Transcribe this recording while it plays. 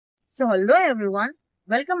So hello everyone,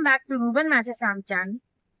 welcome back to Ruben Mathesam channel.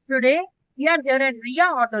 Today we are here at Riya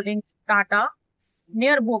Autolink Tata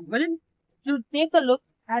near Bopal to take a look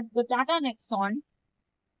at the Tata Nexon.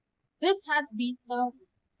 This has been the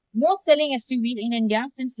most selling SUV in India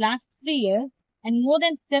since last 3 years and more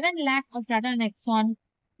than 7 lakh of Tata Nexon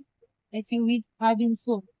SUVs have been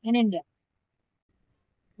sold in India.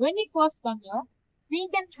 When we first come here, we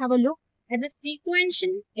can have a look at the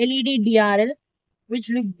sequential LED DRL which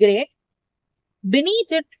look great.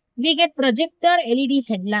 Beneath it, we get projector LED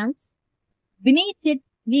headlamps. Beneath it,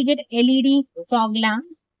 we get LED fog lamps.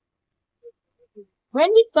 When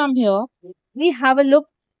we come here, we have a look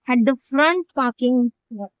at the front parking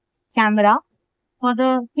camera for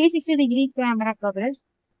the 360-degree camera coverage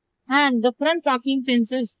and the front parking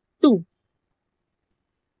fences too.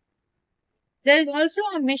 There is also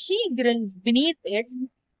a meshy grille beneath it.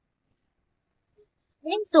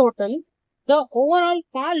 In total, the overall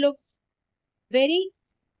car looks very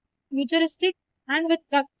futuristic and with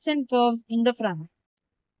cuts and curves in the front.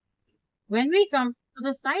 When we come to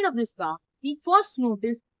the side of this car, we first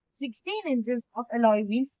notice 16 inches of alloy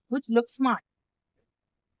wheels which look smart.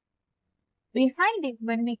 Behind it,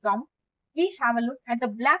 when we come, we have a look at the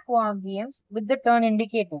black wall beams with the turn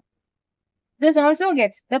indicator. This also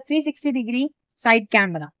gets the 360-degree side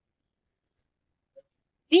camera.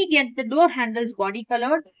 We get the door handles body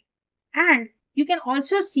colored and you can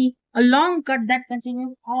also see a long cut that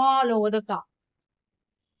continues all over the car.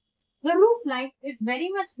 The roof light is very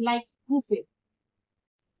much like coupe.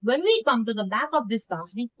 When we come to the back of this car,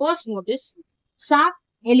 we first notice sharp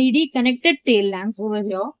LED connected tail lamps over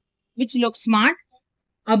here, which look smart.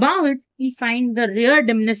 Above it, we find the rear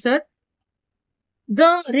dimnisher.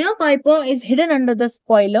 The rear wiper is hidden under the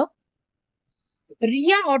spoiler.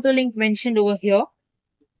 Riya Autolink mentioned over here.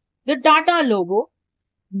 The Tata logo.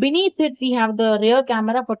 Beneath it, we have the rear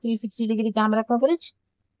camera for 360-degree camera coverage.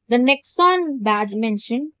 The Nexon badge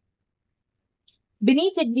mentioned.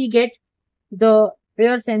 Beneath it, we get the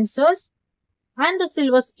rear sensors and the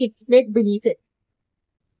silver skid plate beneath it.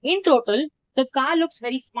 In total, the car looks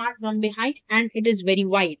very smart from behind and it is very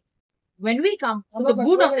wide. When we come to the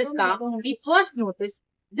boot of this car, we first notice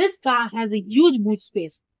this car has a huge boot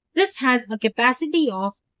space. This has a capacity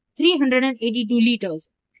of 382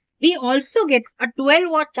 liters. We also get a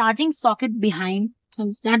 12-watt charging socket behind,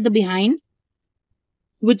 at the behind,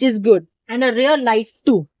 which is good, and a rear light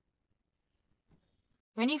too.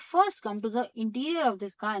 When we first come to the interior of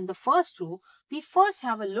this car in the first row, we first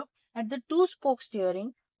have a look at the two-spoke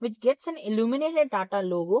steering, which gets an illuminated Tata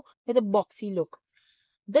logo with a boxy look.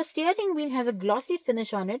 The steering wheel has a glossy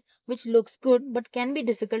finish on it, which looks good but can be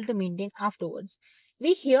difficult to maintain afterwards.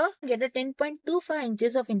 We here get a 10.25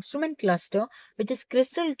 inches of instrument cluster, which is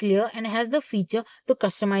crystal clear and has the feature to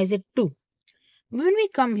customize it too. When we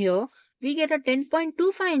come here, we get a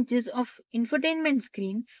 10.25 inches of infotainment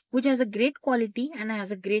screen, which has a great quality and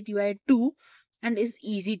has a great UI too, and is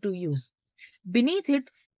easy to use. Beneath it,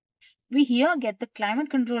 we here get the climate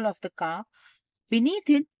control of the car. Beneath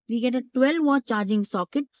it, we get a 12-watt charging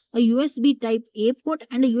socket, a USB type A port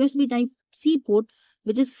and a USB type C port,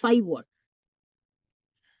 which is 5 watt.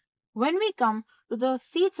 When we come to the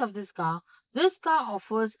seats of this car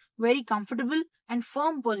offers very comfortable and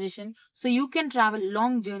firm position so you can travel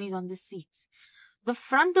long journeys on these seats. The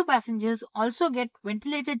front two passengers also get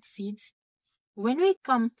ventilated seats. When we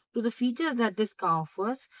come to the features that this car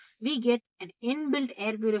offers, we get an inbuilt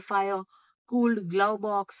air purifier, cooled glove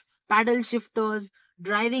box, paddle shifters,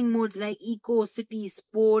 driving modes like Eco, City,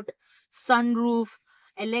 Sport, sunroof,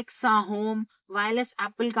 Alexa Home, wireless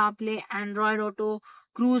Apple CarPlay, Android Auto,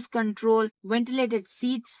 cruise control, ventilated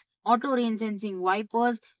seats, auto rain sensing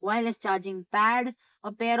wipers, wireless charging pad,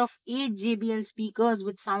 a pair of 8 JBL speakers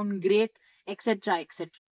which sound great, etc. etc.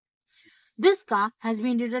 This car has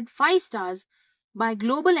been rated 5 stars by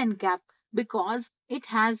Global NCAP because it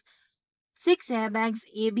has 6 airbags,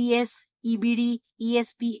 ABS, EBD,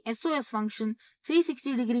 ESP, SOS function,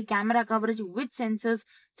 360-degree camera coverage with sensors,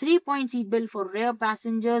 3-point seatbelt for rear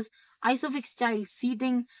passengers, ISOFIX child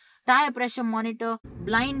seating, tire pressure monitor,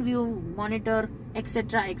 blind view monitor,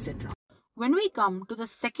 etc. etc. When we come to the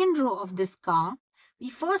second row of this car,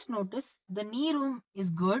 we first notice the knee room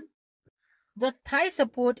is good, the thigh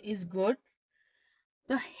support is good,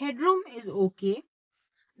 the headroom is okay,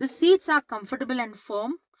 the seats are comfortable and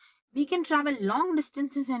firm, we can travel long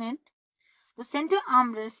distances in it. The center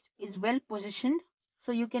armrest is well positioned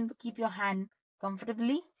so you can keep your hand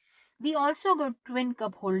comfortably. We also got twin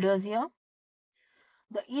cup holders here.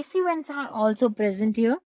 The AC vents are also present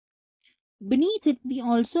here. Beneath it, we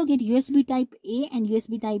also get USB type A and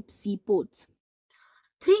USB type C ports.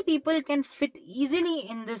 Three people can fit easily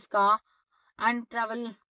in this car and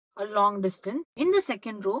travel a long distance. In the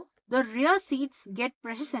second row, the rear seats get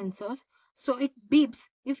pressure sensors, so it beeps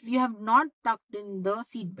if you have not tucked in the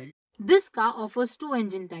seat belt. This car offers two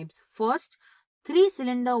engine types. First,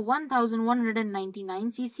 3-cylinder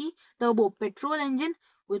 1199cc turbo petrol engine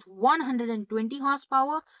with 120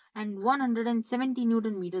 horsepower and 170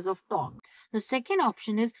 newton meters of torque. The second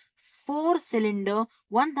option is 4-cylinder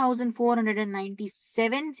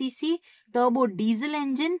 1497cc turbo diesel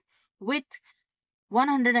engine with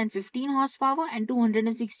 115 horsepower and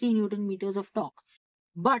 260 newton meters of torque.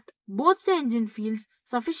 But both the engine feels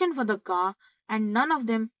sufficient for the car and none of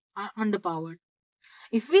them are underpowered.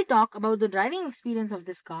 If we talk about the driving experience of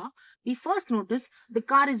this car, we first notice the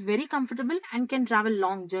car is very comfortable and can travel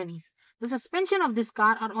long journeys. The suspension of this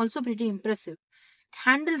car are also pretty impressive. It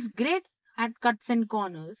handles great at cuts and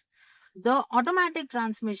corners. The automatic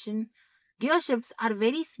transmission gear shifts are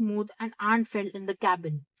very smooth and aren't felt in the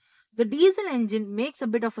cabin. The diesel engine makes a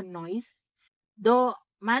bit of a noise. The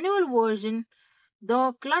manual version,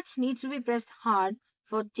 the clutch needs to be pressed hard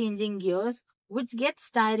for changing gears, which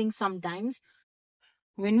gets tiring sometimes.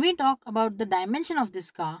 When we talk about the dimension of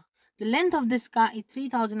this car, the length of this car is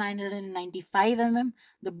 3995 mm,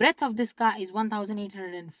 the breadth of this car is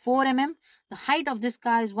 1804 mm, the height of this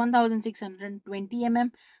car is 1620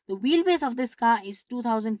 mm, the wheelbase of this car is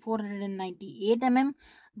 2498 mm,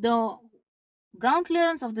 the ground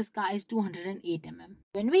clearance of this car is 208 mm.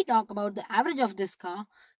 When we talk about the average of this car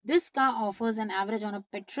offers an average on a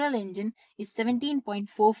petrol engine is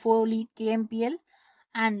 17.44 kmpl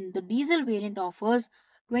and the diesel variant offers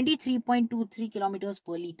 23.23 kilometers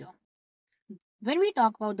per liter. When we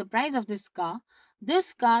talk about the price of this car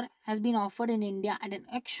has been offered in India at an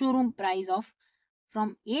ex-showroom price of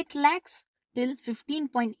from 8 lakhs till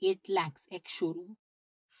 15.8 lakhs ex-showroom.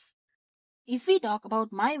 If we talk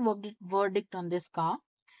about my verdict on this car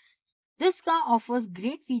offers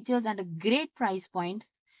great features at a great price point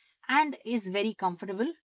and is very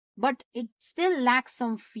comfortable, but it still lacks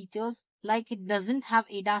some features like it doesn't have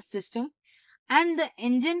ADAS system and the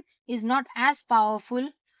engine is not as powerful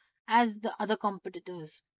as the other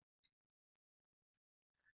competitors.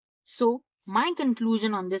 So, my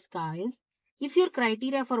conclusion on this car is if your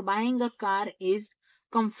criteria for buying a car is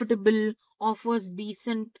comfortable, offers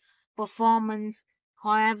decent performance,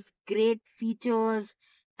 has great features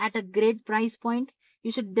at a great price point,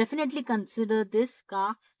 you should definitely consider this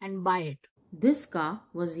car and buy it. This car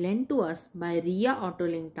was lent to us by Riya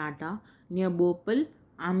Autolink Tata near Bopal,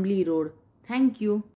 Ambli Road. Thank you.